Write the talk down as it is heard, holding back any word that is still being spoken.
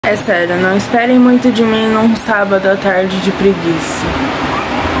É sério, não esperem muito de mim num sábado à tarde de preguiça.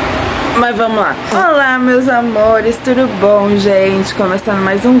 Mas vamos lá. Olá, meus amores, tudo bom, gente? Começando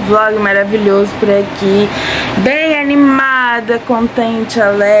mais um vlog maravilhoso por aqui. Bem animada, contente,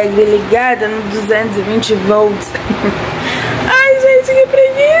 alegre, ligada no 220 volts. Ai, gente, que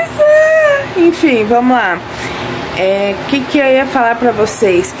preguiça! Enfim, vamos lá. Que eu ia falar pra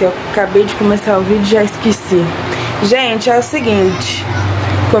vocês, que eu acabei de começar o vídeo e já esqueci. Gente, é o seguinte,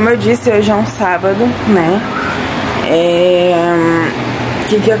 como eu disse, hoje é um sábado, né?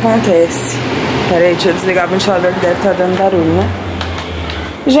 O que acontece? Peraí, deixa eu desligar o ventilador que deve estar dando barulho, né?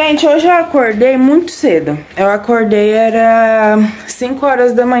 Gente, hoje eu acordei muito cedo. Eu acordei, era 5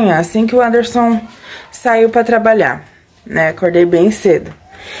 horas da manhã, assim que o Anderson saiu pra trabalhar, né? Acordei bem cedo.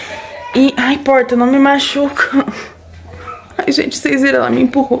 E, ai, porta, não me machuca. Ai, gente, vocês viram, ela me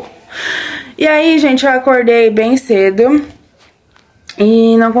empurrou. E aí, gente, eu acordei bem cedo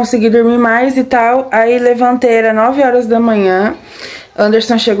e não consegui dormir mais e tal. Aí levantei, era 9 horas da manhã.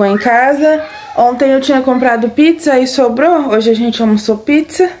 Anderson chegou em casa. Ontem eu tinha comprado pizza e sobrou. Hoje a gente almoçou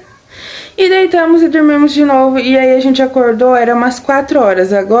pizza. E deitamos e dormimos de novo. E aí a gente acordou, era umas 4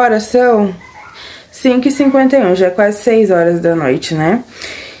 horas. Agora são 5h51, já é quase 6 horas da noite, né?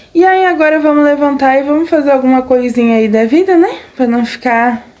 E aí agora vamos levantar e vamos fazer alguma coisinha aí da vida, né? Pra não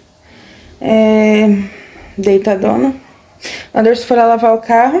ficar deitadona. O Anderson foi lá lavar o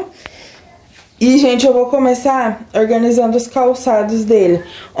carro. E, gente, eu vou começar organizando os calçados dele.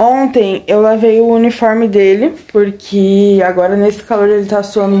 Ontem eu lavei o uniforme dele, porque agora nesse calor ele tá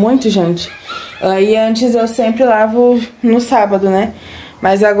suando muito, gente. E antes eu sempre lavo no sábado, né?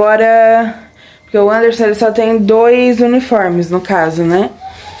 Mas agora, porque o Anderson ele só tem 2 uniformes, no caso, né?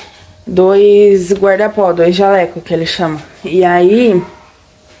 2 guarda-pó, 2 jaleco, que ele chama. E aí,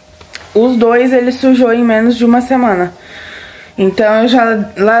 os 2 ele sujou em menos de uma semana. Então eu já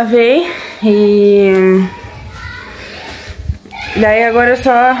lavei e daí agora é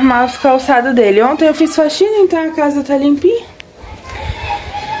só arrumar os calçados dele. Ontem eu fiz faxina, então a casa tá limpinha.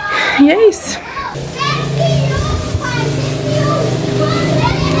 E é isso.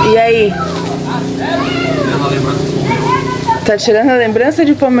 E aí? Tá tirando a lembrança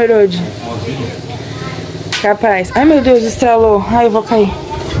de Pomerode? Capaz. Ai, meu Deus, estralou. Ai, eu vou cair.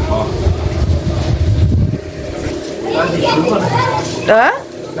 Hã?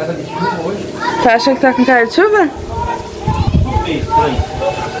 Tu acha que tá com cara de chuva?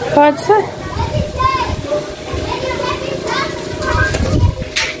 Pode ser.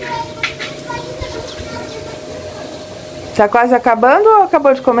 Tá quase acabando ou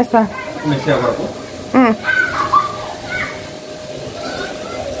acabou de começar? Comecei agora, pô.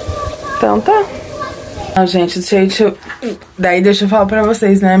 Então tá. Gente, daí deixa eu falar pra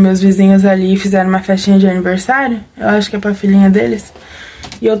vocês, né? Meus vizinhos ali fizeram uma festinha de aniversário. Eu acho que é pra filhinha deles.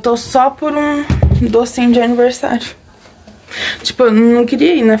 E eu tô só por um docinho de aniversário. Tipo, eu não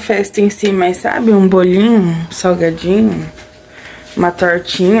queria ir na festa em si, mas sabe? Um bolinho, um salgadinho, uma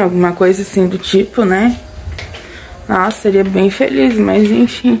tortinha, alguma coisa assim do tipo, né? Nossa, seria bem feliz, mas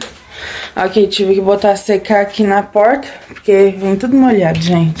enfim. Ok, tive que botar secar aqui na porta, porque vem tudo molhado,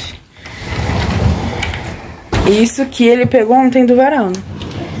 gente. Isso que ele pegou ontem do varal, né?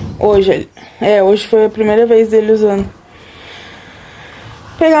 Hoje foi a primeira vez dele usando.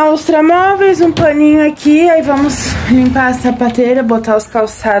 Pegar um lustramóveis, um paninho aqui, aí vamos limpar a sapateira, botar os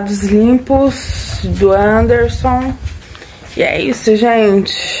calçados limpos do Anderson. E é isso,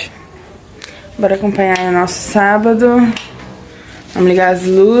 gente. Bora acompanhar o nosso sábado. Vamos ligar as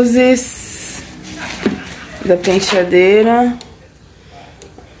luzes da penteadeira.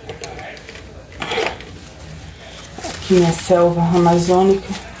 Minha selva amazônica.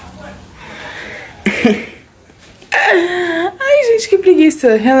 Ai, gente, que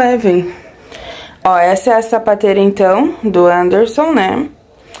preguiça. Relevem. Ó, essa é a sapateira, então, do Anderson, né?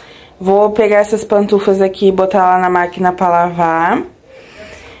 Vou pegar essas pantufas aqui e botar lá na máquina pra lavar.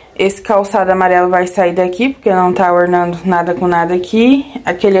 Esse calçado amarelo vai sair daqui, porque não tá ornando nada com nada aqui.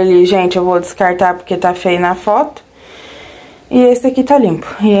 Aquele ali, gente, eu vou descartar porque tá feio na foto. E esse aqui tá limpo.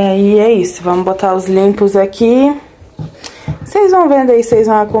 E aí é isso. Vamos botar os limpos aqui. Vocês vão vendo aí, vocês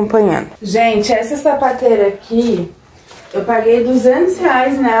vão acompanhando. Gente, essa sapateira aqui, eu paguei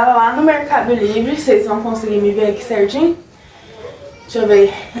R$200 nela lá no Mercado Livre. Vocês vão conseguir me ver aqui certinho? Deixa eu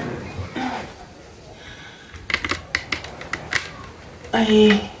ver.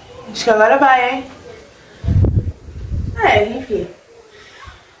 Aí, acho que agora vai, hein? Enfim.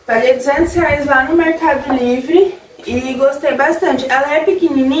 Paguei R$200 lá no Mercado Livre e gostei bastante. Ela é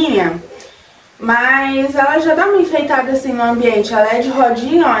pequenininha, mas ela já dá uma enfeitada assim no ambiente. Ela é de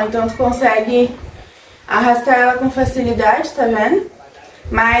rodinha, ó, então tu consegue arrastar ela com facilidade, tá vendo?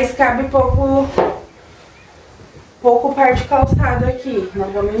 Mas cabe pouco par de calçado aqui, não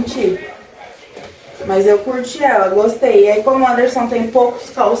vou mentir. Mas eu curti ela, gostei. E aí como o Anderson tem poucos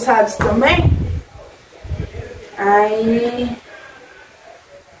calçados também, aí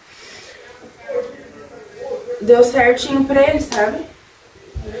deu certinho pra ele, sabe?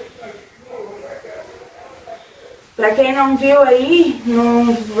 Pra quem não viu aí,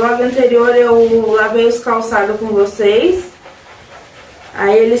 no vlog anterior eu lavei os calçados com vocês.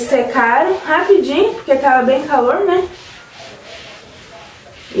 Aí eles secaram rapidinho, porque tava bem calor, né?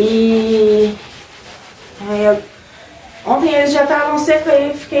 E aí ontem eles já estavam secos, aí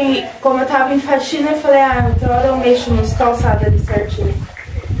eu fiquei, como eu tava em faxina, eu falei, outra hora eu mexo nos calçados ali certinho.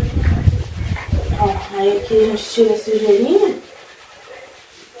 Ó, aí aqui a gente tira a sujeirinha,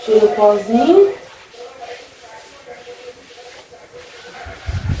 tira o pozinho.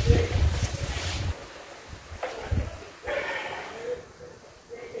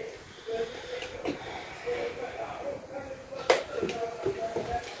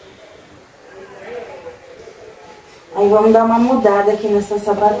 Aí vamos dar uma mudada aqui nessa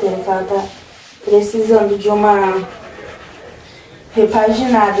sapateira, que ela tá precisando de uma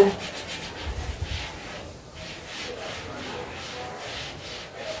repaginada.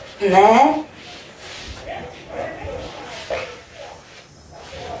 Né?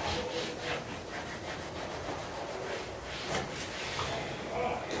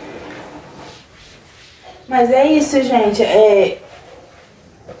 Mas é isso, gente.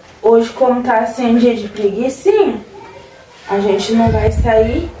 Hoje, como tá assim um dia de preguicinha, a gente não vai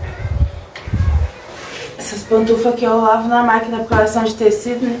sair. Essas pantufas aqui eu lavo na máquina porque elas são de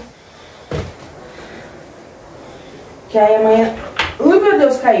tecido, né? Que aí amanhã... Ui, meu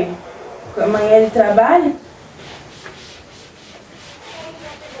Deus, caiu. Amanhã ele trabalha.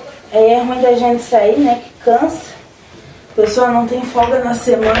 Aí é ruim da gente sair, né? Que cansa. A pessoa não tem folga na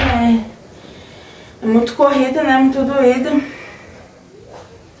semana. É muito corrida, né? Muito doída.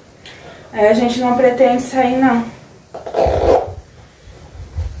 Aí a gente não pretende sair, não.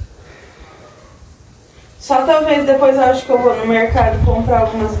 Só talvez depois eu acho que eu vou no mercado comprar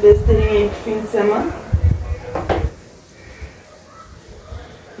algumas besteirinhas aí pro fim de semana.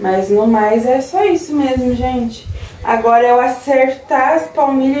 Mas no mais é só isso mesmo, gente. Agora é eu acertar as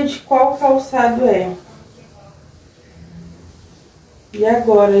palmilhas de qual calçado é. E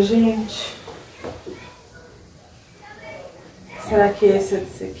agora, gente? Será que esse é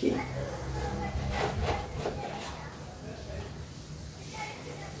desse aqui?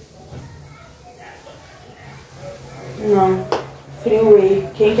 Não. Freeway.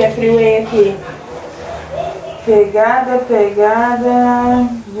 Quem quer freeway aqui? Pegada,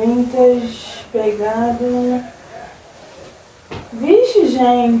 vintage, pegada. Vixe,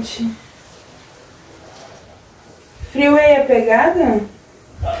 gente. Freeway é pegada?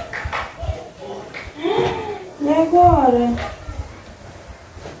 E agora?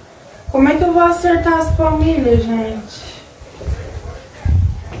 Como é que eu vou acertar as palmilhas, gente?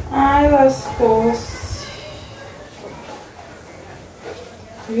 Ai, lascou-se.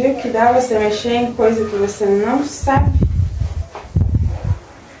 Viu que dá você mexer em coisa que você não sabe?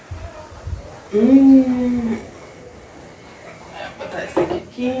 Vou botar esse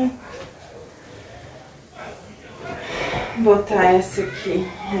aqui. Botar essa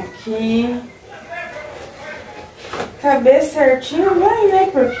aqui. Caber certinho vai, né?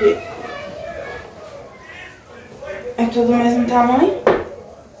 Porque é tudo o mesmo tamanho.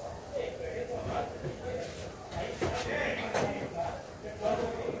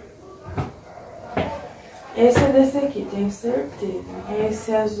 Esse é desse aqui, tenho certeza.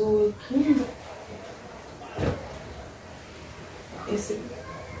 Esse azul aqui.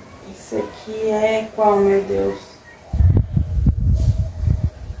 Esse aqui é qual, meu Deus?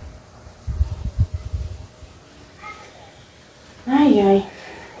 Ai.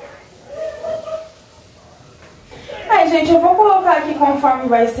 Ai, gente, eu vou colocar aqui conforme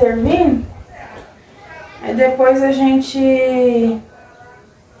vai servindo. Aí depois a gente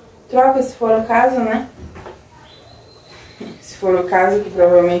troca, se for o caso, né? Se for o caso, que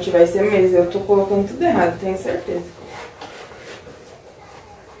provavelmente vai ser mesmo. Eu tô colocando tudo errado, tenho certeza.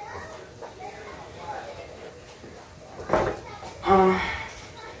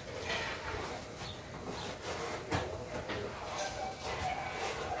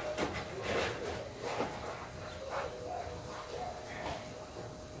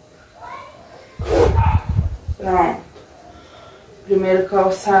 Pronto. Primeiro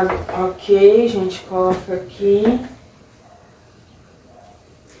calçado, ok, a gente coloca aqui.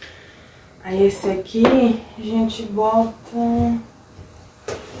 Aí esse aqui, a gente bota...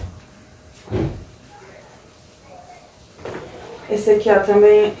 Esse aqui, ó,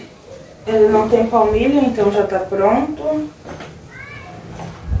 também, ele não tem palmilha, então já tá pronto.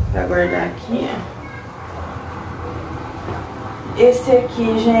 Pra guardar aqui, ó. Esse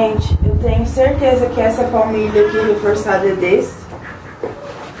aqui, gente, eu tenho certeza que essa palmilha aqui reforçada é desse.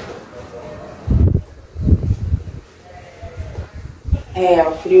 É,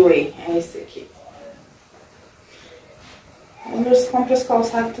 o Freeway, é esse aqui. Meus compras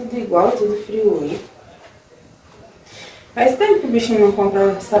calçado tudo igual, tudo Freeway. Faz tempo que o bichinho não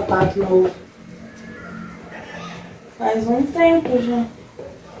compra sapato novo. Faz um tempo já.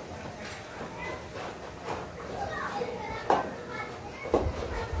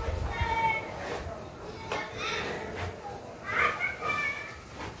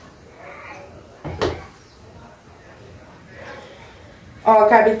 Ó,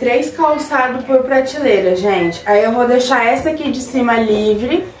 cabe 3 calçados por prateleira, gente. Aí eu vou deixar essa aqui de cima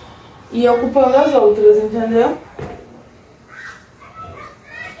livre e ocupando as outras, entendeu?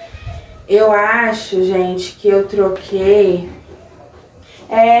 Eu acho, gente, que eu troquei...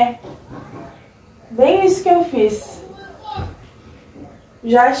 É... Bem isso que eu fiz.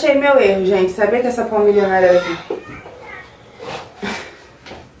 Já achei meu erro, gente. Sabia que essa palmilha não era aqui?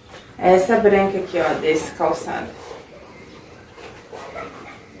 Essa branca aqui, ó, desse calçado.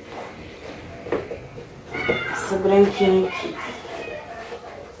 Essa branquinha aqui.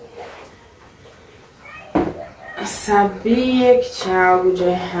 Eu sabia que tinha algo de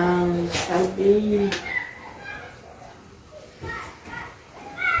errado, sabia.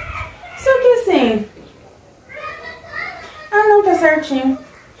 Só que assim... Ah, não, tá certinho.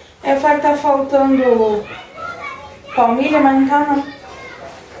 Eu falo que tá faltando palmilha, mas não tá não.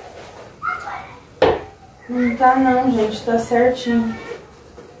 Não tá não, gente, tá certinho.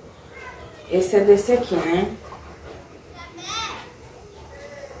 Esse é desse aqui, né?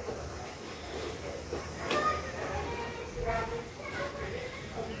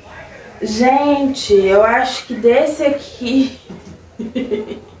 Gente, eu acho que desse aqui...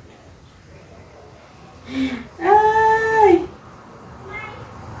 Ai!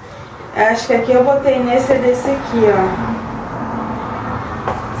 Eu acho que aqui eu botei nesse desse aqui, ó.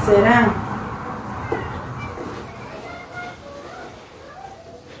 Será?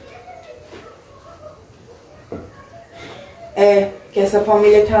 É, que essa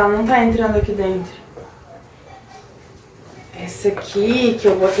palmilha que ela não tá entrando aqui dentro. Essa aqui, que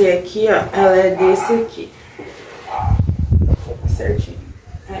eu botei aqui, ó, ela é desse aqui. Certinho.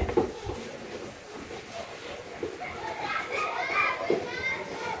 É.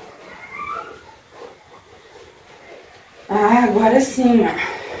 Ah, agora sim, ó.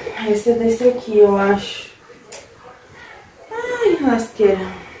 Esse é desse aqui, eu acho. Ai, lasqueira.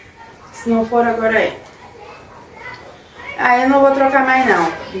 Se não for, agora é. Ah, eu não vou trocar mais,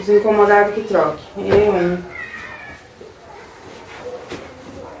 não. Os incomodados que troque. Eu, hein.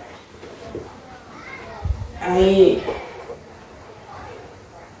 Aí.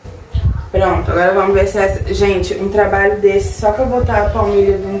 Pronto, agora vamos ver se essa... Gente, um trabalho desse só pra botar a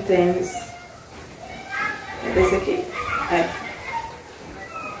palmilha de um tênis. É desse aqui? É.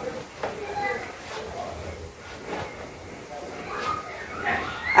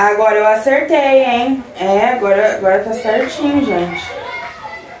 Agora eu acertei, hein? É, agora tá certinho, gente.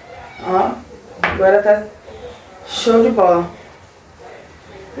 Ó, agora tá show de bola.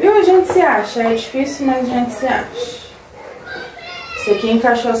 Viu? A gente se acha. É difícil, mas a gente se acha. Esse aqui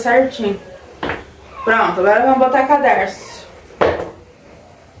encaixou certinho. Pronto, agora vamos botar cadarço.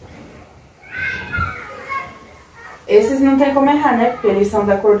 Esses não tem como errar, né? Porque eles são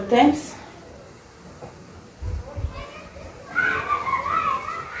da cor do tênis.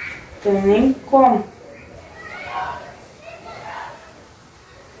 Não tem nem como.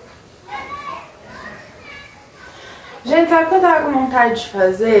 Gente, sabe o que eu tava com vontade de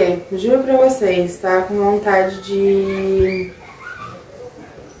fazer? Juro pra vocês, tava com vontade de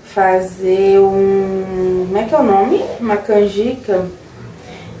fazer um... Como é que é o nome? Uma canjica.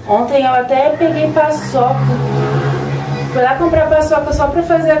 Ontem eu até peguei paçoca. Fui lá comprar paçoca só pra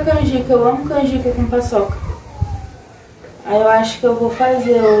fazer a canjica. Eu amo canjica com paçoca. Aí eu acho que eu vou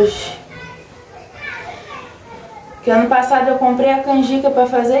fazer hoje. Porque ano passado eu comprei a canjica pra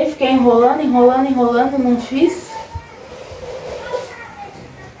fazer e fiquei enrolando, não fiz.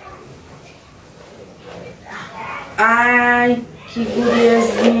 Ai, que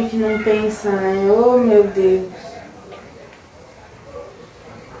guriazinha que não pensa, né? Oh, meu Deus.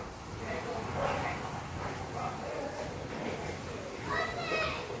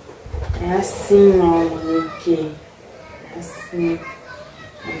 É assim, ó, aqui. Assim.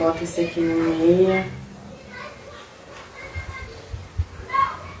 Eu boto esse aqui no meio.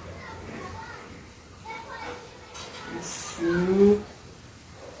 Assim.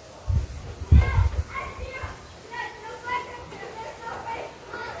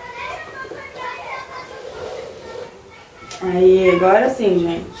 Aí, agora sim,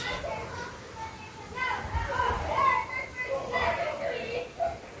 gente.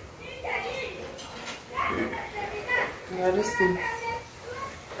 Agora sim.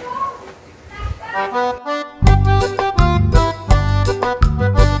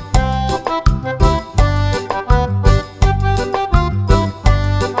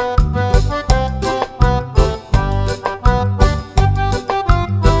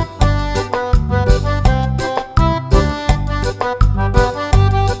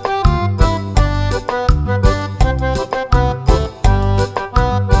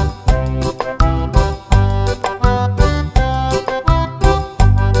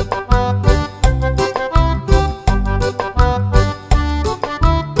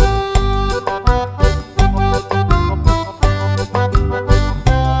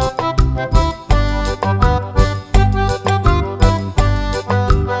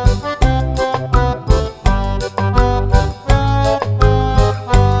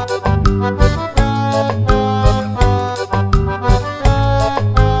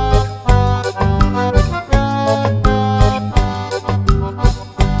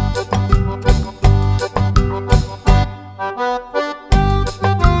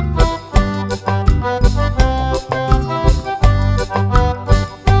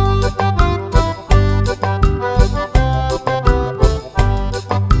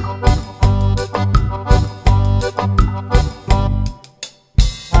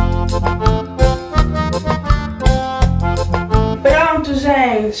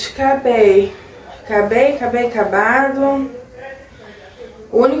 Gente, acabado.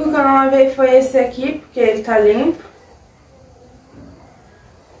 O único que eu não lavei foi esse aqui, porque ele tá limpo.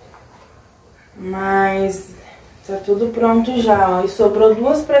 Mas tá tudo pronto já, ó. E sobrou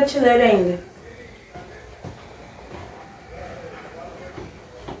 2 prateleiras ainda.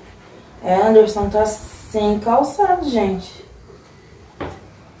 Anderson tá sem calçado, gente.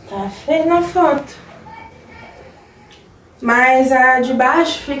 Tá feio na foto. Mas a de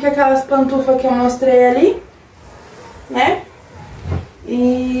baixo fica aquelas pantufas que eu mostrei ali, né?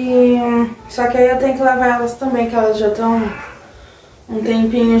 E só que aí eu tenho que lavar elas também, que elas já estão um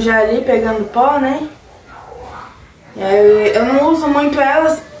tempinho já ali pegando pó, né? E aí eu não uso muito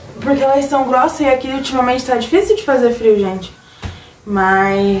elas porque elas são grossas e aqui ultimamente tá difícil de fazer frio, gente.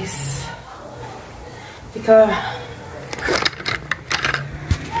 Mas fica...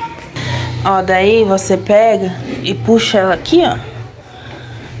 Ó, daí você pega e puxa ela aqui, ó.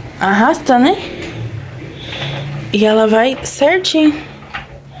 Arrasta, né? E ela vai certinho.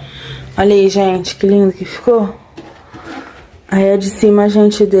 Olha aí, gente, que lindo que ficou. Aí a de cima a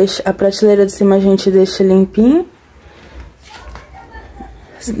gente deixa... A prateleira de cima a gente deixa limpinho.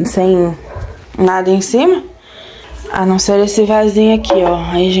 Sem nada em cima. A não ser esse vasinho aqui, ó.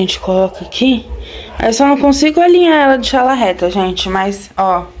 Aí a gente coloca aqui. Aí eu só não consigo alinhar ela, deixar ela reta, gente. Mas,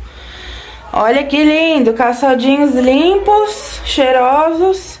 ó... Olha que lindo, calçadinhos limpos,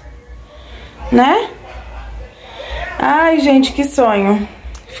 cheirosos, né? Ai, gente, que sonho.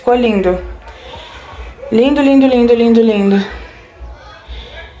 Ficou lindo. Lindo, lindo, lindo, lindo, lindo.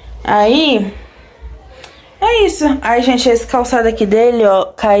 Aí, é isso. Ai, gente, esse calçado aqui dele, ó,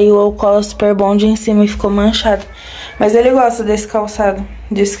 caiu o cola super bond em cima e ficou manchado. Mas ele gosta desse calçado,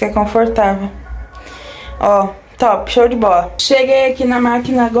 disse que é confortável. Ó, top, show de bola. Cheguei aqui na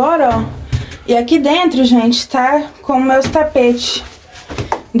máquina agora, ó. E aqui dentro, gente, tá com meus tapetes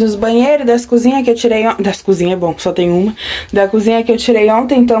dos banheiros, das cozinhas que eu tirei ontem. Das cozinhas é bom, só tem uma. Da cozinha que eu tirei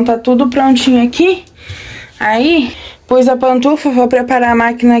ontem, então tá tudo prontinho aqui. Aí, pus a pantufa, vou preparar a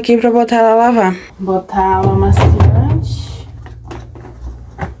máquina aqui pra botar ela a lavar. Botar água amaciante.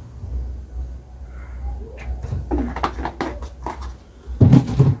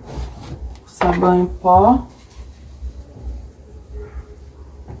 Sabão em pó.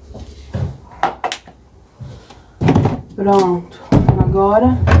 Pronto,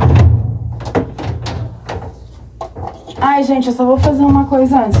 agora... Ai, gente, eu só vou fazer uma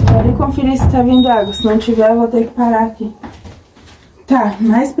coisa antes. Pra ali conferir se tá vindo água. Se não tiver, eu vou ter que parar aqui. Tá,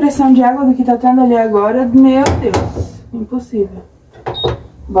 mais pressão de água do que tá tendo ali agora. Meu Deus, impossível.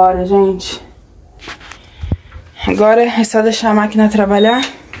 Bora, gente. Agora é só deixar a máquina trabalhar.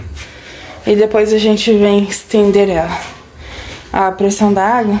 E depois a gente vem estender ela. A pressão da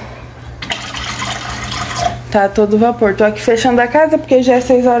água... Tá todo vapor. Tô aqui fechando a casa porque já é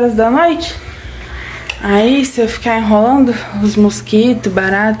 6 horas da noite. Aí, se eu ficar enrolando, os mosquitos,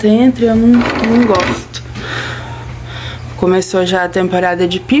 barata entra, eu não gosto. Começou já a temporada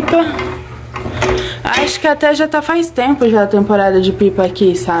de pipa. Acho que até já tá faz tempo já a temporada de pipa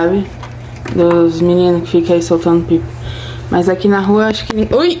aqui, sabe? Dos meninos que ficam aí soltando pipa. Mas aqui na rua, acho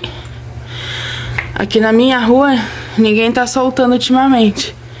que... Ui! Aqui na minha rua, ninguém tá soltando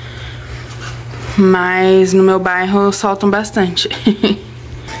ultimamente. Mas no meu bairro soltam bastante.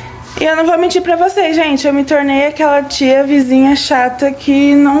 E eu não vou mentir pra vocês, gente. Eu me tornei aquela tia vizinha chata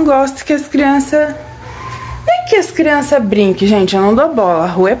que não gosta que as crianças... Não é que as crianças brinquem, gente. Eu não dou bola. A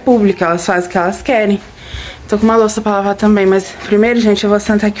rua é pública, elas fazem o que elas querem. Tô com uma louça pra lavar também. Mas primeiro, gente, eu vou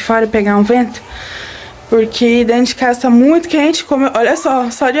sentar aqui fora e pegar um vento. Porque dentro de casa tá muito quente. Olha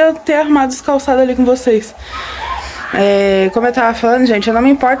só de eu ter arrumado os calçados ali com vocês. Como eu tava falando, gente, eu não me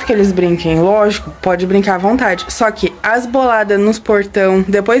importo que eles brinquem. Lógico, pode brincar à vontade. Só que as boladas nos portão,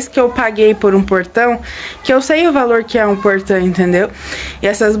 depois que eu paguei por um portão, que eu sei o valor que é um portão, entendeu? E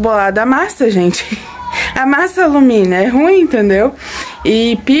essas boladas amassa, gente. Amassa alumínio, é ruim, entendeu?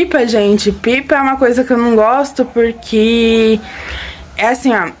 E pipa, gente, pipa é uma coisa que eu não gosto porque é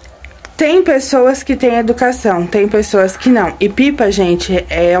assim, ó. Tem pessoas que têm educação, tem pessoas que não. E pipa, gente,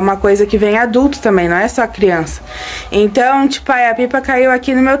 é uma coisa que vem adulto também, não é só criança. Então, tipo, a pipa caiu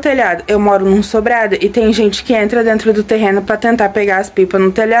aqui no meu telhado. Eu moro num sobrado e tem gente que entra dentro do terreno pra tentar pegar as pipas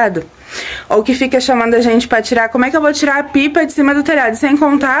no telhado. Ou que fica chamando a gente pra tirar. Como é que eu vou tirar a pipa de cima do telhado? Sem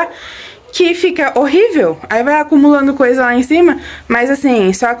contar que fica horrível, aí vai acumulando coisa lá em cima, mas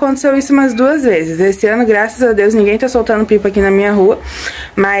assim, só aconteceu isso umas 2 vezes. Esse ano, graças a Deus, ninguém tá soltando pipa aqui na minha rua,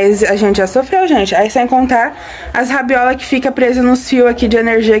 mas a gente já sofreu, gente. Aí sem contar as rabiolas que fica presa nos fios aqui de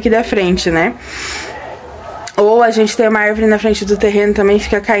energia aqui da frente, né? Ou a gente tem uma árvore na frente do terreno também,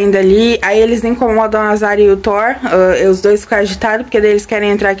 fica caindo ali. Aí eles incomodam a Zara e o Thor, os dois ficam agitados, porque daí eles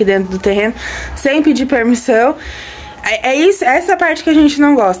querem entrar aqui dentro do terreno sem pedir permissão. É isso, essa parte que a gente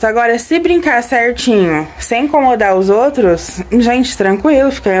não gosta. Agora, se brincar certinho, sem incomodar os outros, gente,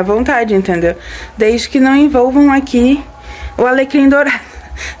 tranquilo, fiquem à vontade, entendeu? Desde que não envolvam aqui o alecrim dourado.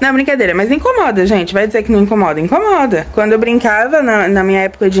 Não, brincadeira, mas incomoda, gente. Vai dizer que não incomoda? Incomoda. Quando eu brincava, na minha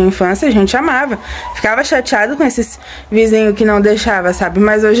época de infância, a gente amava. Ficava chateado com esses vizinhos que não deixava, sabe?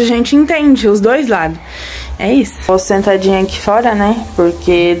 Mas hoje a gente entende os dois lados. É isso. Tô sentadinha aqui fora, né?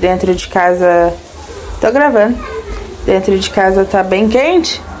 Porque dentro de casa... Tô gravando. Dentro de casa tá bem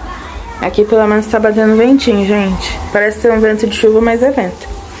quente. Aqui pelo menos tá batendo ventinho, gente. Parece ser um vento de chuva, mas é vento.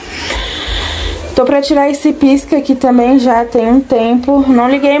 Tô pra tirar esse pisca aqui também, já tem um tempo. Não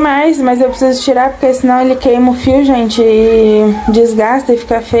liguei mais, mas eu preciso tirar, porque senão ele queima o fio, gente, e desgasta e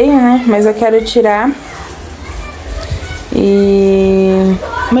fica feio, né? Mas eu quero tirar.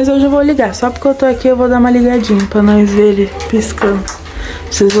 Mas hoje eu vou ligar. Só porque eu tô aqui eu vou dar uma ligadinha pra nós ver ele piscando.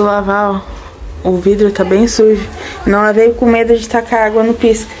 Preciso lavar, ó. O vidro tá bem sujo. Não lavei com medo de tacar água no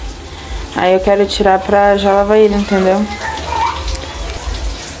pisca. Aí eu quero tirar pra já lavar ele, entendeu?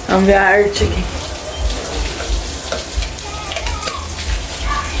 Vamos ver a arte aqui.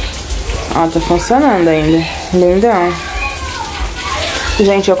 Ó, tá funcionando ainda. Lindão.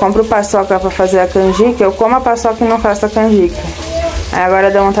 Gente, eu compro paçoca pra fazer a canjica. Eu como a paçoca e não faço a canjica. Aí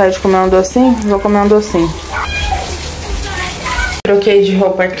agora deu vontade de comer um docinho. Vou comer um docinho. Troquei de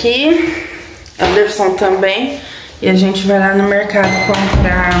roupa aqui. Anderson também. E a gente vai lá no mercado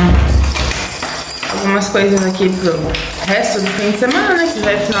comprar algumas coisas aqui pro resto do fim de semana, né? Que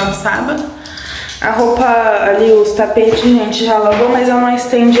já é final de sábado. A roupa ali, os tapetes, a gente já lavou, mas eu não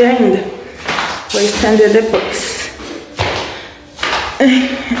estendi ainda. Vou estender depois.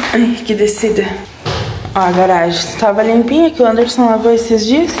 Ai, que descida. Ó, a garagem tava limpinha, que o Anderson lavou esses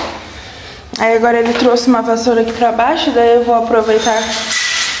dias. Aí agora ele trouxe uma vassoura aqui pra baixo, daí eu vou aproveitar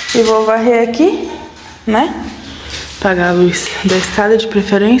e vou varrer aqui, né? Apagar a luz da escada de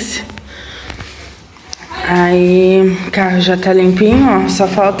preferência. Aí o carro já tá limpinho, ó. Só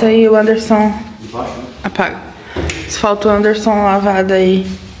falta aí o Anderson... Apaga. Só falta o Anderson lavar daí.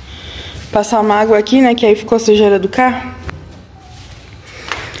 Passar uma água aqui, né? Que aí ficou sujeira do carro.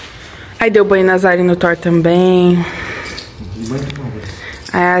 Aí deu banho na Zara e no Thor também.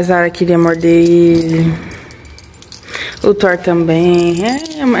 Aí a Zara queria morder ele. O Thor também.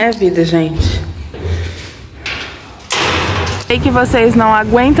 É vida, gente. Sei que vocês não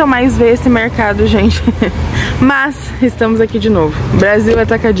aguentam mais ver esse mercado, gente. Mas estamos aqui de novo. Brasil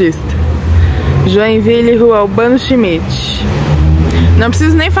Atacadista. Joinville, Rua Albano Schmidt. Não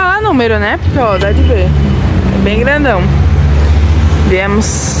preciso nem falar número, né? Porque, ó, dá de ver. É bem grandão.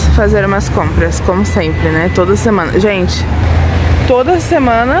 Viemos fazer umas compras, como sempre, né? Toda semana. Gente, toda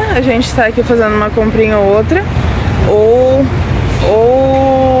semana a gente tá aqui fazendo uma comprinha ou outra. Ou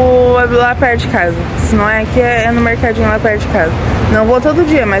lá perto de casa. Se não é aqui, é no mercadinho lá perto de casa. Não vou todo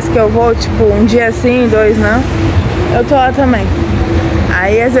dia, mas que eu vou, tipo, um dia sim, 2 não. Eu tô lá também.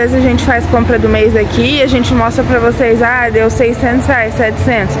 Aí às vezes a gente faz compra do mês aqui e a gente mostra pra vocês, ah, deu 600 reais,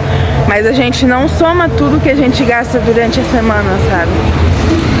 700. Mas a gente não soma tudo que a gente gasta durante a semana, sabe?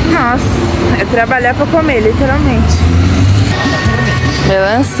 Nossa, é trabalhar pra comer, literalmente.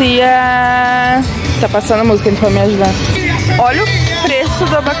 Melancia. Tá passando a música, então vai me ajudar. Olha o preço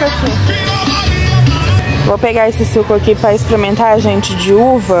do abacaxi. Vou pegar esse suco aqui pra experimentar, gente, de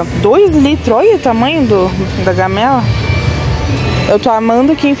uva. 2 litros, olha o tamanho da gamela. Eu tô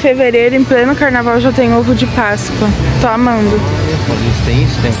amando que em fevereiro, em pleno carnaval, já tem ovo de Páscoa. Tô amando.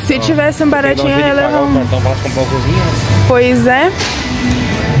 Se tivesse um baratinho, eu ia levar um. Pois é.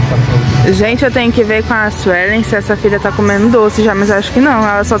 Gente, eu tenho que ver com a Suelen se essa filha tá comendo doce já, mas acho que não.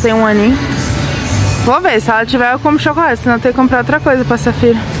 Ela só tem 1 aninho. Vou ver, se ela tiver eu como chocolate, senão eu tenho que comprar outra coisa pra essa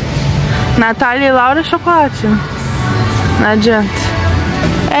filha. Natália e Laura, chocolate. Não adianta.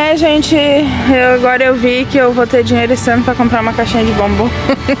 É, gente, agora eu vi que eu vou ter dinheiro esse ano pra comprar uma caixinha de bombom.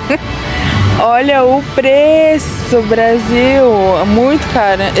 Olha o preço, Brasil. Muito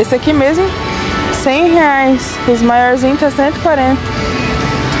caro. Esse aqui mesmo, 100 reais. Os maiorzinhos tá 140.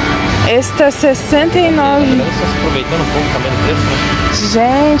 Esse tá 69. Aproveitando um pouco também do preço, né?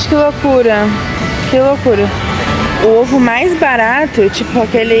 Gente, que loucura. Que loucura. O ovo mais barato, tipo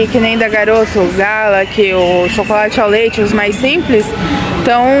aquele que nem da Garoto, o Gala, que o chocolate ao leite, os mais simples,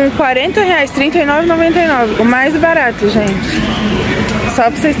 estão 40 reais, R$39,99. O mais barato, gente. Só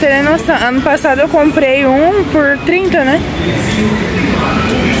pra vocês terem noção. Ano passado eu comprei um por 30, né?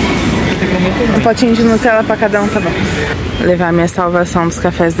 Um potinho de Nutella pra cada um, tá bom. Vou levar a minha salvação dos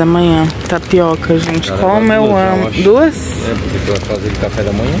cafés da manhã. Tapioca, gente. Como eu amo. 2? É, porque tu vai fazer de café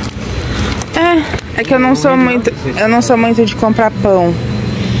da manhã. É que eu não sou muito de comprar pão.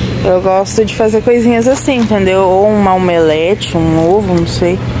 Eu gosto de fazer coisinhas assim, entendeu? Ou uma omelete, um ovo, não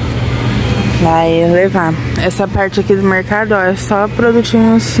sei. Vai levar. Essa parte aqui do mercado, ó, é só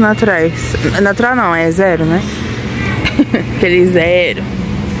produtinhos naturais. Natural não, é zero, né? Aquele zero.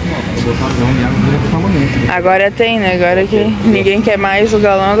 Agora tem, né? Agora que ninguém quer mais o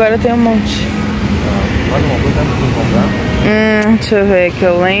galão, agora tem um monte. Deixa eu ver que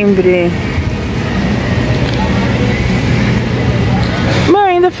eu lembre. Bom,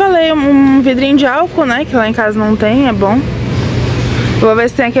 ainda falei um vidrinho de álcool, né? Que lá em casa não tem, é bom. Vou ver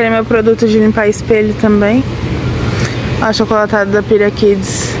se tem aquele meu produto de limpar espelho também. A chocolatada da Pira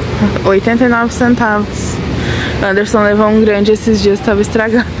Kids, 89 centavos. Anderson levou um grande esses dias, tava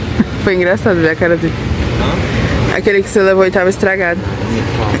estragado. Foi engraçado ver a cara dele. Aquele que você levou e tava estragado.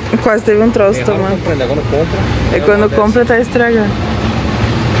 Quase teve um troço tomando. E quando compra tá estragado.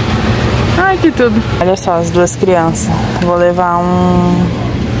 Ai, que tudo. Olha só, as duas crianças. Vou levar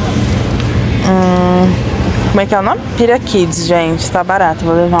como é que é o nome? Pira Kids, gente. Tá barato.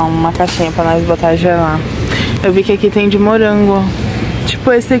 Vou levar uma caixinha pra nós botar gelar. Eu vi que aqui tem de morango.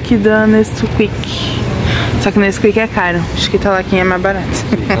 Tipo esse aqui da Nesquik. Só que Nesquik é caro. Acho que Talaquinha é mais barato.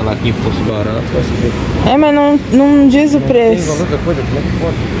 Se Talaquinha fosse barato, vai ser. É, mas não diz o preço. Tem valor da coisa, como é que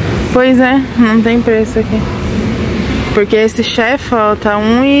pode? Pois é, não tem preço aqui. Porque esse chefe, ó, tá 1,9.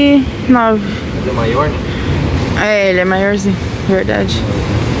 Ele é maior, né? É, ele é maiorzinho, verdade.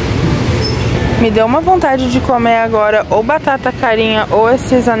 Me deu uma vontade de comer agora ou batata carinha ou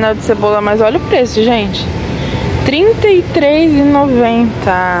esses anel de cebola, mas olha o preço, gente.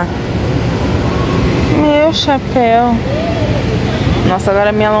 R$33,90. Meu chapéu. Nossa,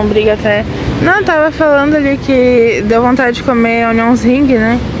 agora minha lombriga até... Não, tava falando ali que deu vontade de comer onions ring,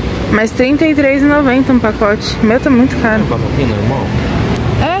 né? Mas R$33,90 um pacote. Meu, tá muito caro. Normal?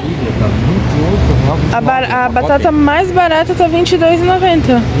 É? A batata mais barata tá R$22,90. É esse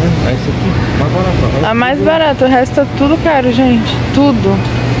aqui, mais barato. A mais barata, o resto tá tudo caro, gente. Tudo.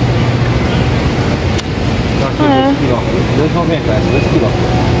 Aqui, 2,90, essa 2 kg.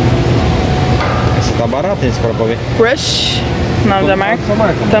 Essa tá barata, esse para ver. Crush, nome da marca?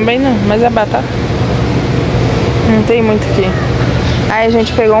 Marca, também não, mas é batata. Não tem muito aqui. Aí a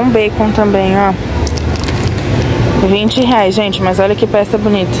gente pegou um bacon também, ó. R$20, gente, mas olha que peça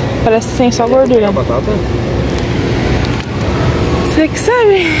bonita. Parece que tem só gordura. É batata? Você que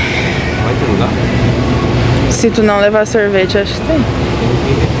sabe. Vai ter lugar? Se tu não levar sorvete, acho que tem.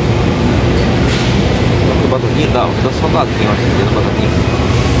 Batatinha dá saudade, tem uma batatinha.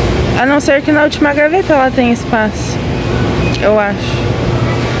 A não ser que na última gaveta ela tem espaço. Eu acho.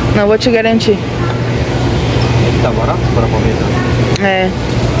 Não vou te garantir. Tá barato para comer? É.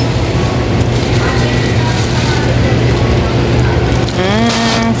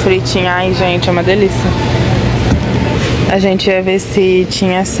 Fritinha. Ai, gente, é uma delícia. A gente ia ver se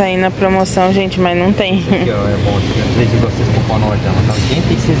tinha açaí na promoção, gente, mas não tem. Esse aqui, ó, é bom. Às vezes vocês compram na hora, tá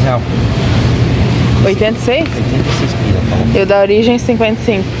R$86. 86? 86 pila, tá? E o da origem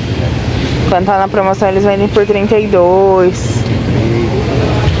 55. Quando tá na promoção eles vendem por 32.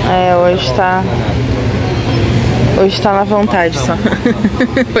 É, hoje tá na vontade só.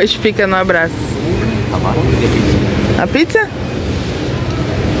 Hoje fica no abraço. A pizza?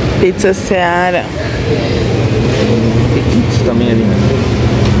 Pizza Seara. Isso também ali, né?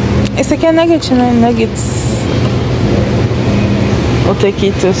 Esse aqui é nugget, né? Nuggets. Ou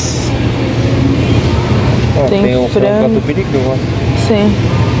tequitos. Tem um frango. Sim.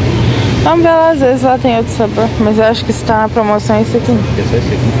 Vamos ver lá, às vezes lá tem outro sabor. Mas eu acho que se tá na promoção é esse aqui. Esse é esse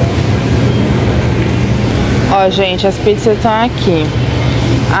aqui, tá? Ó, gente, as pizzas estão aqui.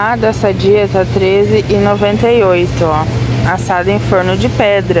 A da Sadia tá R$13,98, ó. Assada em forno de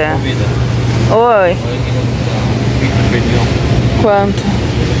pedra. Oi. Quanto?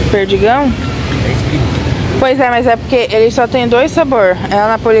 Perdigão? Pois é, mas é porque ele só tem dois sabores. É a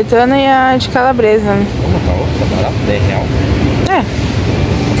napolitana e a de calabresa, né? Tá barato, R$10. É.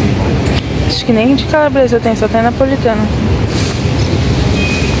 Acho que nem de calabresa tem, só tem napolitana.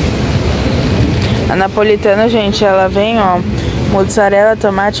 A napolitana, gente, ela vem, ó, mozzarella,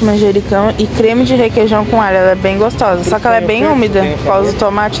 tomate, manjericão e creme de requeijão com alho. Ela é bem gostosa, só que ela é bem úmida por causa do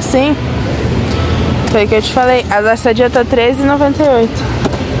tomate, sim. Foi o que eu te falei. A da Sadia tá R$13,98.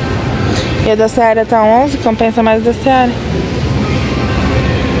 E a da Seara tá 11, compensa mais da Seara.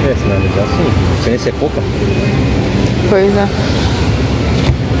 É, sinalizar assim, a diferença é pouca. Pois é.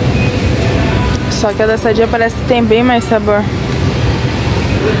 Só que a da Sadia parece que tem bem mais sabor.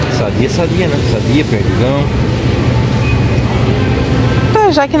 Sadia, né? Sadia, perdigão. Tá,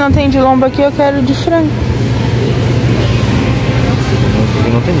 já que não tem de lombo aqui, eu quero de frango.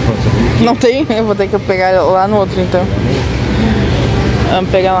 Não tem de frango, sabe? Não tem? Eu vou ter que pegar lá no outro, então. Vamos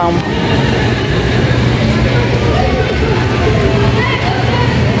pegar lá uma.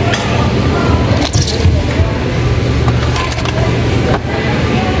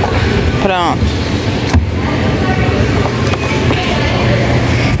 Pronto.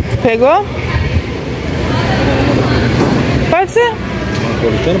 Pegou? Pode ser.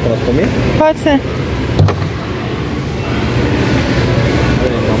 Napolitano pra nós comer? Pode ser.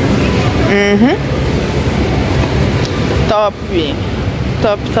 Uhum. Top.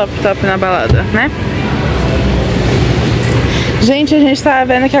 Top na balada, né? Gente, a gente tava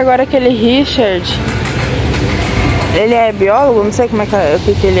vendo que agora aquele Richard, ele é biólogo, não sei como é que,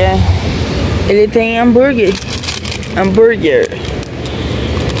 o que ele é. Ele tem hambúrguer.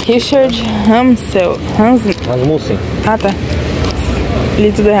 Richard Rasmussen. Ah, tá.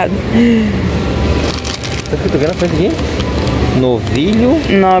 Li tudo errado. Tá escrito aqui na frente aqui? Novilho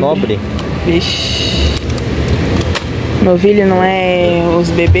nobre. Vixe. Novilho não é os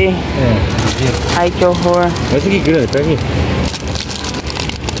bebês? É. Ai, que horror. Olha esse aqui grande, pega aqui.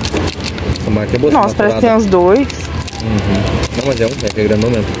 Nossa, parece que tem uns dois. Não, mas é que é grandão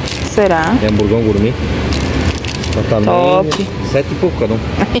mesmo. Será? É hamburgão gourmet. Tá top. 7 e pouco cada um.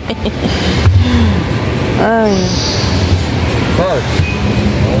 Ai. Claro.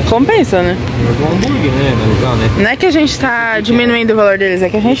 Compensa, né? É um hambúrguer, né? Não é que a gente tá diminuindo o valor deles, é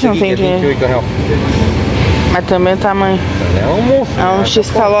que a gente não tem dinheiro. R$28. Mas também o tamanho. É um almoço. É um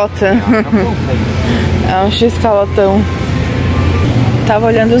X-calota. É um X-calotão. Tava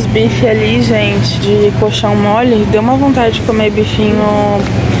olhando os bifes ali, gente, de colchão mole. Deu uma vontade de comer bifinho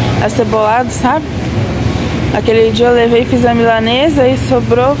acebolado, sabe? Aquele dia eu levei e fiz a milanesa e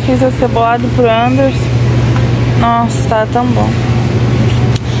sobrou, fiz acebolado pro Anders. Nossa, tá tão bom.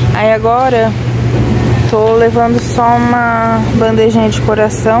 Aí agora tô levando só uma bandejinha de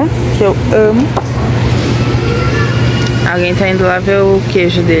coração, que eu amo. Alguém tá indo lá ver o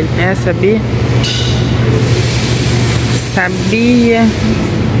queijo dele, né? Sabia? Sabia.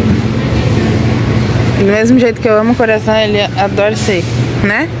 Do mesmo jeito que eu amo o coração, ele adora seco,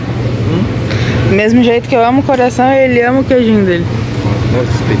 né? Do mesmo jeito que eu amo o coração, ele ama o queijinho dele.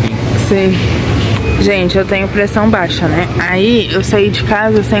 Sim. Gente, eu tenho pressão baixa, né? Aí eu saí de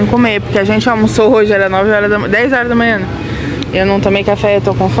casa sem comer, porque a gente almoçou hoje, era 10 horas da manhã. Eu não tomei café, eu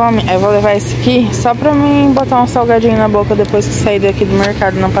tô com fome. Aí eu vou levar esse aqui só pra mim botar um salgadinho na boca depois que sair daqui do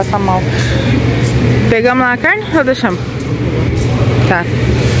mercado, não passar mal. Pegamos lá a carne ou deixamos? Tá.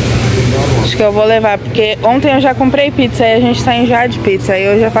 Acho que eu vou levar, porque ontem eu já comprei pizza, aí a gente tá enjoado de pizza. Aí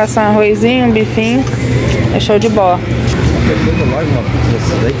eu já faço um arrozinho, um bifinho, é show de bola.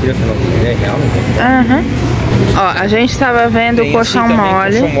 Aham. Ó, a gente tava vendo o colchão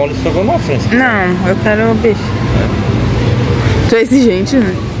mole. Colchão mole estrogonofe. Não, eu quero o bife. Tô exigente,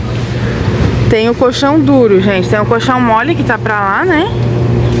 né? Tem o colchão duro, gente. Tem o colchão mole que tá pra lá, né?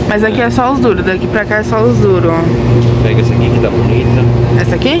 Mas aqui é só os duros, daqui pra cá é só os duros. Pega essa aqui que tá bonita.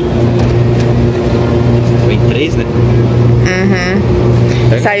 Essa aqui? Vem 3, né?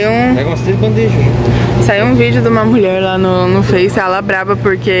 Saiu um... Pega umas 3 bandejas. Saiu um vídeo de uma mulher lá no Face, ela braba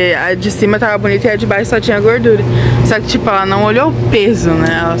porque a de cima tava bonita e a de baixo só tinha gordura. Só que tipo, ela não olhou o peso,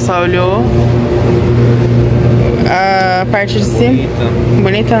 né? Ela só olhou a parte de cima.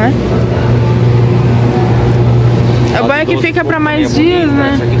 Bonita, né? O bom é que fica pra mais dias,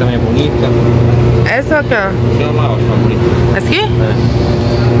 né? Essa aqui também é bonita. Essa aqui, ó. Essa lá, ó, favorita. Essa aqui?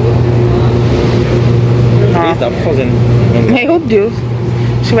 É. Dá pra fazer, né? Meu Deus.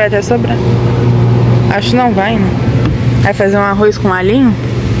 Acho que vai até sobrar. Acho que não vai, né? Aí fazer um arroz com alhinho.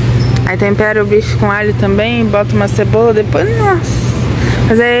 Aí tempera o bife com alho também. Bota uma cebola depois. Nossa.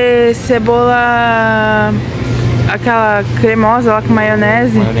 Fazer cebola... aquela cremosa lá com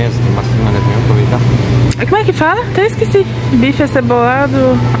maionese. Maionese, tem bastante maionese mesmo, aproveitar. Como é que fala? Até esqueci. Bife acebolado.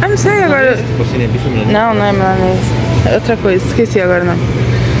 Ah, não sei agora. Tipo assim, é bife milanese? Não, não é milanese. É outra coisa, esqueci agora não.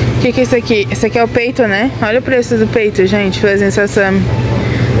 O que é isso aqui? Esse aqui é o peito, né? Olha o preço do peito, gente, fazendo sassami.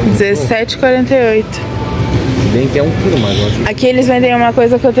 R$17,48. Bem que é 1 quilo mais, eu acho. Aqui eles vendem uma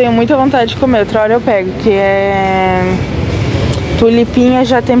coisa que eu tenho muita vontade de comer, outra hora eu pego, que é tulipinha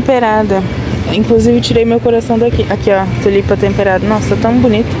já temperada. Inclusive tirei meu coração daqui. Aqui, ó, tulipa temperada. Nossa, tão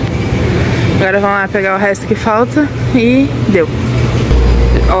bonito. Agora vamos lá pegar o resto que falta e deu.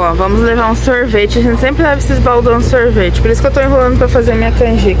 Ó, vamos levar um sorvete. A gente sempre leva esses baldão de sorvete. Por isso que eu tô enrolando pra fazer minha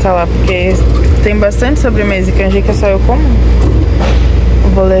canjica lá, porque tem bastante sobremesa e canjica só eu como. Eu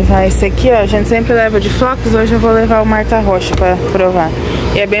vou levar esse aqui, ó. A gente sempre leva de flocos. Hoje eu vou levar o Marta Rocha pra provar.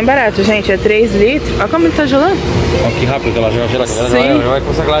 E é bem barato, gente. É 3 litros. Olha como ele tá gelando. Olha que rápido que ela já gela. Sim. Já vai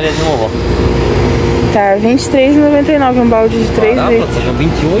consagrar de novo, ó. Tá, R$23,99 um balde de 3 litros. Tá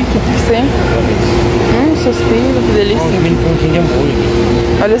 28? Sim. Suspiro, que delícia.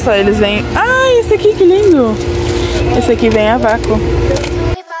 Olha só, eles vêm... Ah, esse aqui, que lindo. Esse aqui vem a vácuo.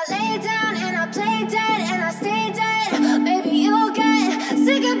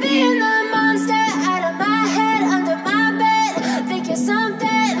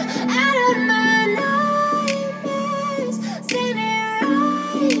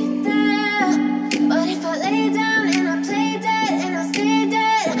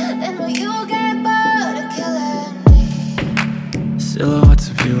 Silhouettes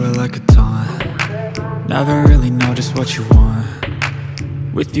of you are like a taunt. Never really know just what you want.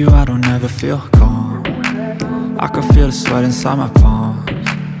 With you I don't ever feel calm. I can feel the sweat inside my palms.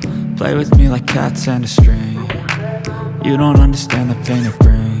 Play with me like cats and a string. You don't understand the pain it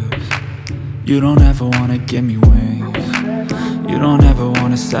brings. You don't ever wanna give me wings. You don't ever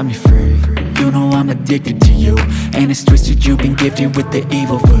wanna set me free. You know I'm addicted to you, and it's twisted, you've been gifted with the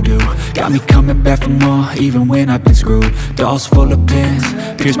evil voodoo. Got me coming back for more, even when I've been screwed. Dolls full of pins,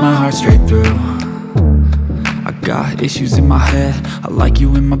 pierce my heart straight through. I got issues in my head, I like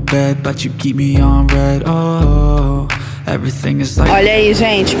you in my bed, but you keep me on red, oh, everything is like... Olha aí,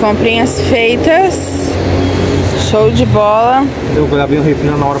 gente, comprinhas feitas. Show de bola. Eu vou abrir o refri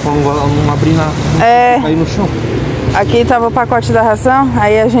na hora pra não abrir aí no chão. Aqui tava o pacote da ração,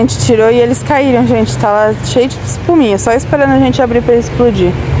 aí a gente tirou e eles caíram, gente. Tá lá cheio de espuminha, só esperando a gente abrir pra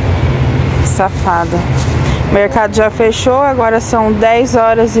explodir. Safada. O mercado já fechou, agora são 10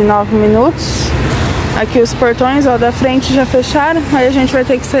 horas e 9 minutos. Aqui os portões, ó, da frente já fecharam. Aí a gente vai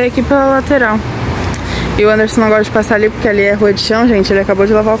ter que sair aqui pela lateral. E o Anderson não gosta de passar ali porque ali é rua de chão, gente. Ele acabou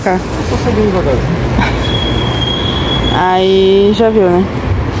de lavar o carro. Aí já viu, né?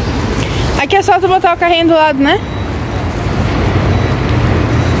 Aqui é só tu botar o carrinho do lado, né?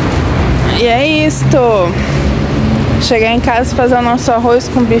 E é isto. Chegar em casa e fazer o nosso arroz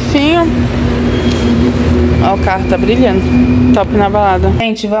com bifinho. Ó, o carro tá brilhando. Top na balada.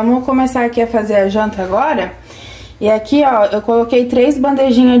 Gente, vamos começar aqui a fazer a janta agora. E aqui, ó, eu coloquei 3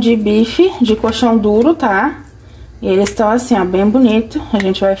 bandejinhas de bife de colchão duro, tá? E eles estão assim, ó, bem bonito. A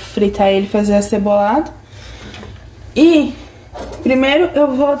gente vai fritar ele e fazer acebolado. E primeiro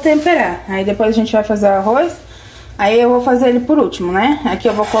eu vou temperar. Aí depois a gente vai fazer o arroz. Aí eu vou fazer ele por último, né? Aqui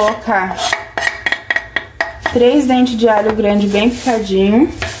eu vou colocar 3 dentes de alho grande bem picadinho.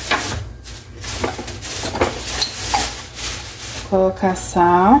 Colocar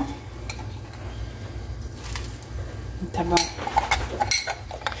sal. Tá bom.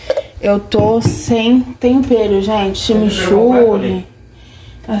 Eu tô sem tempero, gente. Chimichurri,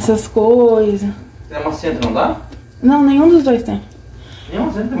 essas coisas. Tem amaciante, não dá? Não, nenhum dos dois tem. Nenhum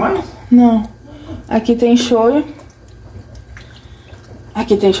amaciante tem mais? Não. Aqui tem shoyu.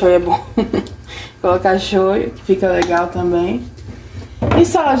 Aqui tem shoyu, é bom. Colocar shoyu, que fica legal também. E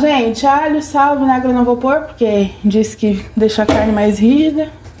só, gente, alho, sal, vinagre eu não vou pôr, porque disse que deixa a carne mais rígida.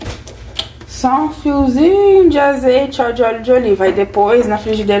 só um fiozinho de azeite ou de óleo de oliva. Aí depois, na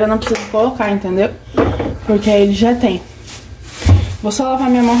frigideira, eu não preciso colocar, entendeu? Porque aí ele já tem. Vou só lavar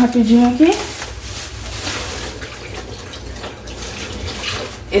minha mão rapidinho aqui.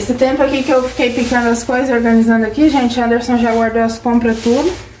 Esse tempo aqui que eu fiquei picando as coisas, organizando aqui, gente, o Anderson já guardou as compras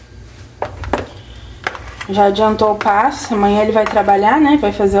tudo. Já adiantou o passo. Amanhã ele vai trabalhar, né?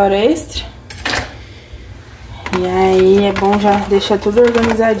 Vai fazer hora extra. E aí é bom já deixar tudo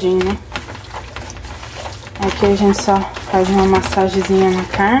organizadinho, né? Aqui a gente só faz uma massagenzinha na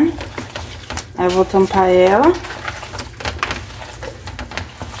carne. Aí eu vou tampar ela.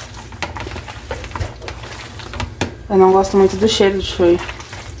 Eu não gosto muito do cheiro do shoyu.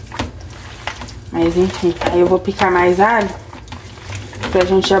 Mas enfim, aí eu vou picar mais alho pra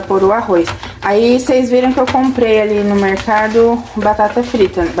gente já pôr o arroz. Aí vocês viram que eu comprei ali no mercado batata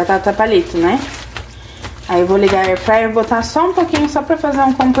frita, batata palito, né? Aí eu vou ligar a airfryer e botar só um pouquinho, só pra fazer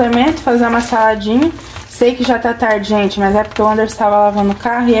um complemento, fazer uma saladinha. Sei que já tá tarde, gente, mas é porque o Anderson tava lavando o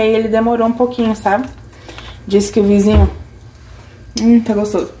carro e aí ele demorou um pouquinho, sabe? Disse que o vizinho... tá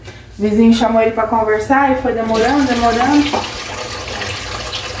gostoso. O vizinho chamou ele pra conversar e foi demorando.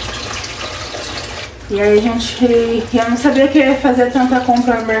 E aí eu não sabia que eu ia fazer tanta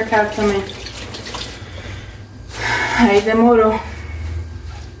compra no mercado também. Aí demorou.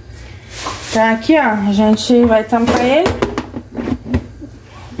 Então aqui, ó, a gente vai tampar ele.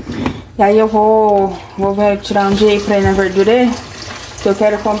 E aí eu vou tirar um dia aí pra ir na verdureira, que eu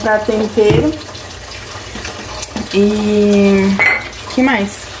quero comprar tempero. E... que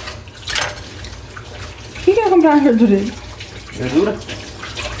mais? O que eu ia comprar na verdureira? Verdura?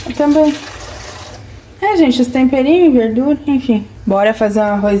 Eu também. É, gente, os temperinhos, verdura, enfim. Bora fazer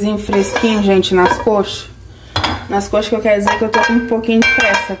um arrozinho fresquinho, gente, nas coxas. Nas coxas que eu quero dizer que eu tô com um pouquinho de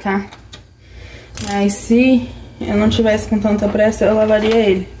pressa, tá? Mas se eu não tivesse com tanta pressa, eu lavaria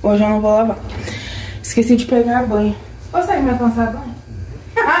ele. Hoje eu não vou lavar. Esqueci de pegar banho. Consegue me alcançar banho?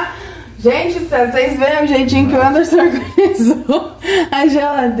 Gente, vocês veem o jeitinho que o Anderson organizou a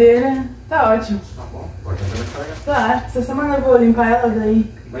geladeira. Tá ótimo. Tá bom, pode entrar. Claro, essa semana eu vou limpar ela daí.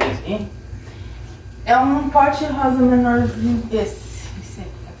 Banhozinho? É um pote rosa menorzinho. Esse aqui,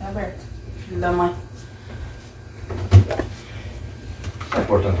 tá aberto. Filho da mãe. Tá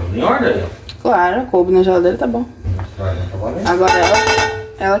importando tudo em ordem aí, ó. Claro, coube na geladeira, tá bom. Agora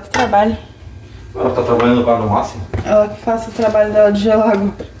ela que trabalha. Ela tá trabalhando no carro do máximo? Ela que faça o trabalho dela de gelar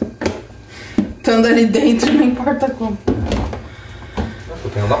agora. Estando ali dentro, não importa como.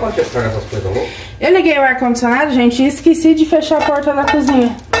 Porque não dá pra testar essas coisas loucas. Eu liguei o ar-condicionado, gente, e esqueci de fechar a porta da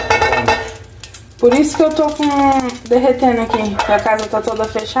cozinha. Por isso que eu tô com derretendo aqui. Porque a casa tá toda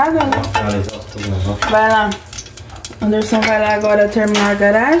fechada, né? Vai lá. Anderson vai lá agora terminar a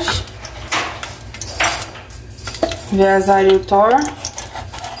garagem. Ver a Zara e o Thor.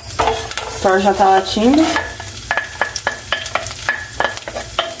 O Thor já tá latindo.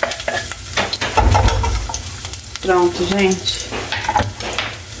 Pronto, gente.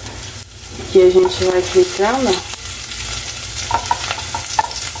 Aqui a gente vai clicando.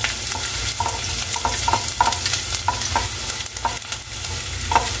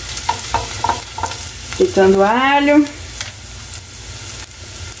 Fritando alho.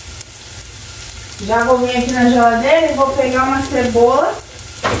 Já vou vir aqui na geladeira e vou pegar uma cebola.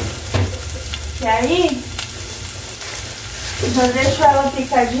 E aí, já deixo ela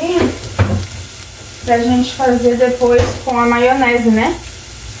picadinha pra gente fazer depois com a maionese, né?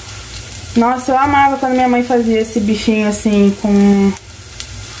 Nossa, eu amava quando minha mãe fazia esse bifinho assim, com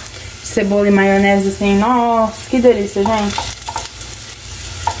cebola e maionese assim. Nossa, que delícia, gente.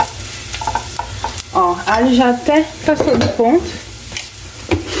 Ó, alho já até passou do ponto.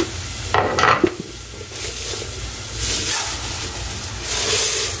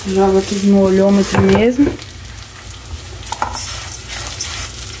 Joga tudo no olhômetro mesmo.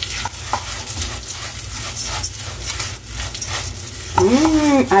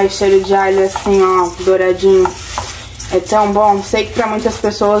 Ai, cheiro de alho assim, ó, douradinho. É tão bom. Sei que pra muitas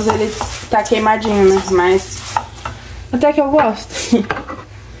pessoas ele tá queimadinho, né? Mas até que eu gosto.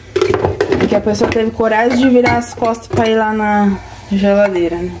 Porque a pessoa teve coragem de virar as costas pra ir lá na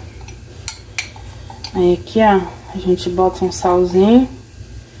geladeira, né? Aí aqui, ó, a gente bota um salzinho.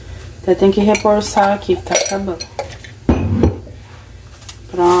 Até tem que repor o sal aqui, que tá acabando.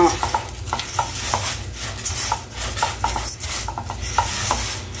 Pronto.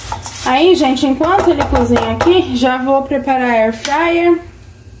 Aí, gente, enquanto ele cozinha aqui, já vou preparar a air fryer.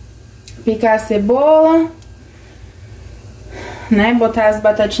 Picar a cebola. Né, botar as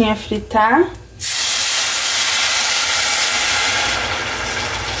batatinhas fritar.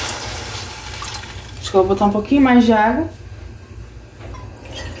 Acho que eu vou botar um pouquinho mais de água.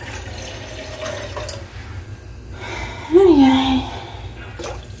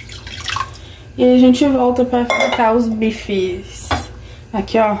 E a gente volta pra fritar os bifes.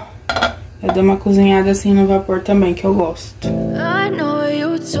 Aqui, ó. Eu dou uma cozinhada assim no vapor também, que eu gosto. I know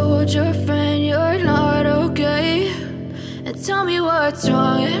you told your friend you're not okay. And tell me what's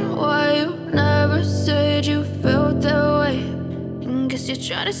wrong and why you never said you felt that way. And guess you're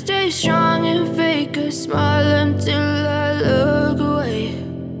trying to stay strong and fake a smile until I look away.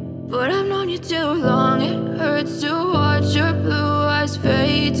 But I've known you too long, it hurts to watch your blue eyes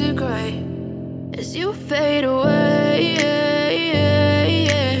fade to gray as you fade away,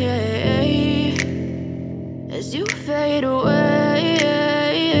 as you fade away.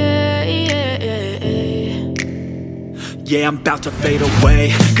 Yeah, I'm about to fade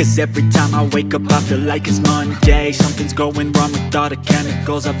away, cause every time I wake up I feel like it's Monday. Something's going wrong with all the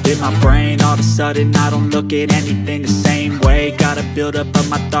chemicals up in my brain. All of a sudden I don't look at anything the same way. Gotta build up of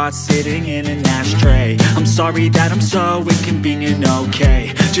my thoughts sitting in an ashtray. I'm sorry that I'm so inconvenient,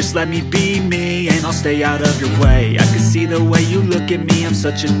 okay. Just let me be me and I'll stay out of your way. I can see the way you look at me, I'm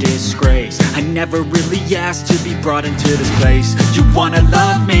such a disgrace. I never really asked to be brought into this place. You wanna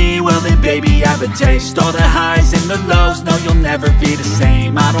love me? Well then baby have a taste. All the highs and the lows, no you'll never be the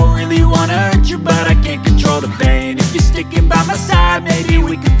same. I don't really wanna hurt you but I can't control the pain. If you're sticking by my side maybe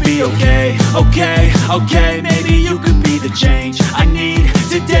we could be okay. Okay, okay, maybe you could be the change I need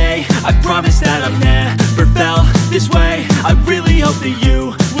today. I promise that I've never felt this way. I really hope that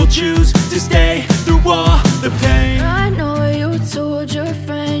you will choose to stay through all the pain. I know you told your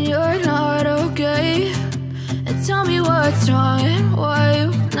friend you're not okay. And tell me what's wrong and why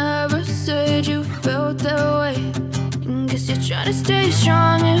you never said you felt that way. And guess you're trying to stay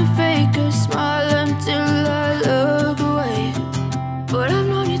strong and fake a smile until I look away. But I